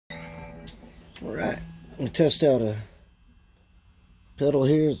Alright, I'm going to test out a pedal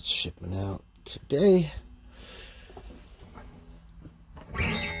here. It's shipping out today.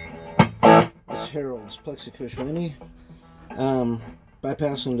 This Harold's Plexi Kush Mini.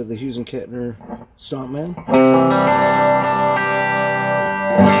 Bypassing to the Hughes & Kettner Stompman.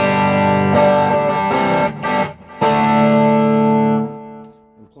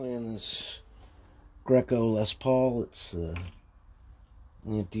 I'm playing this Greco Les Paul. It's the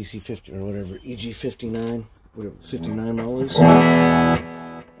DC50 or whatever, EG59, whatever 59 model is.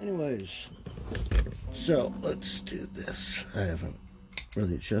 Anyways, so let's do this. I haven't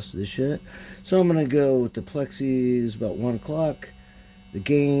really adjusted this yet. So I'm going to go with the Plexis about 1 o'clock, the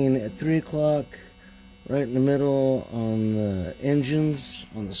gain at 3 o'clock, right in the middle on the engines,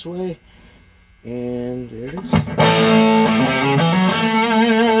 on the sway, and there it is.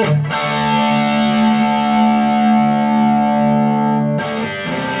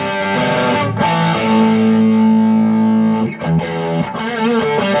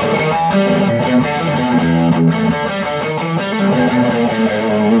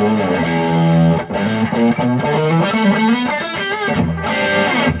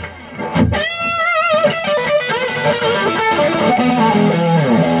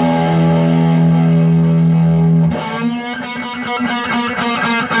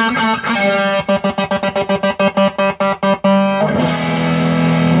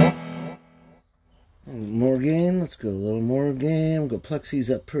 More gain. Let's go a little more gain. We'll go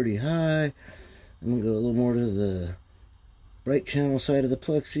Plexis up pretty high. I'm going to go a little more to the bright channel side of the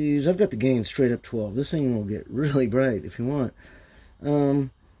Plexis. I've got the gain straight up 12. This thing will get really bright if you want.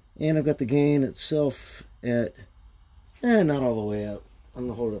 And I've got the gain itself at, not all the way up. I'm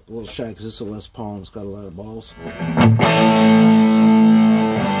going to hold it up a little shy because this is a Les Paul and it's got a lot of balls.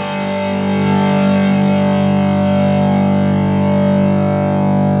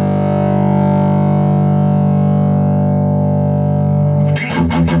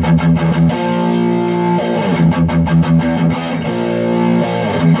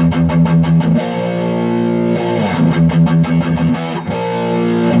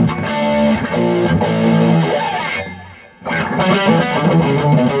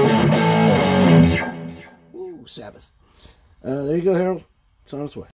 Ooh, Sabbath. There you go, Harold. It's on its way.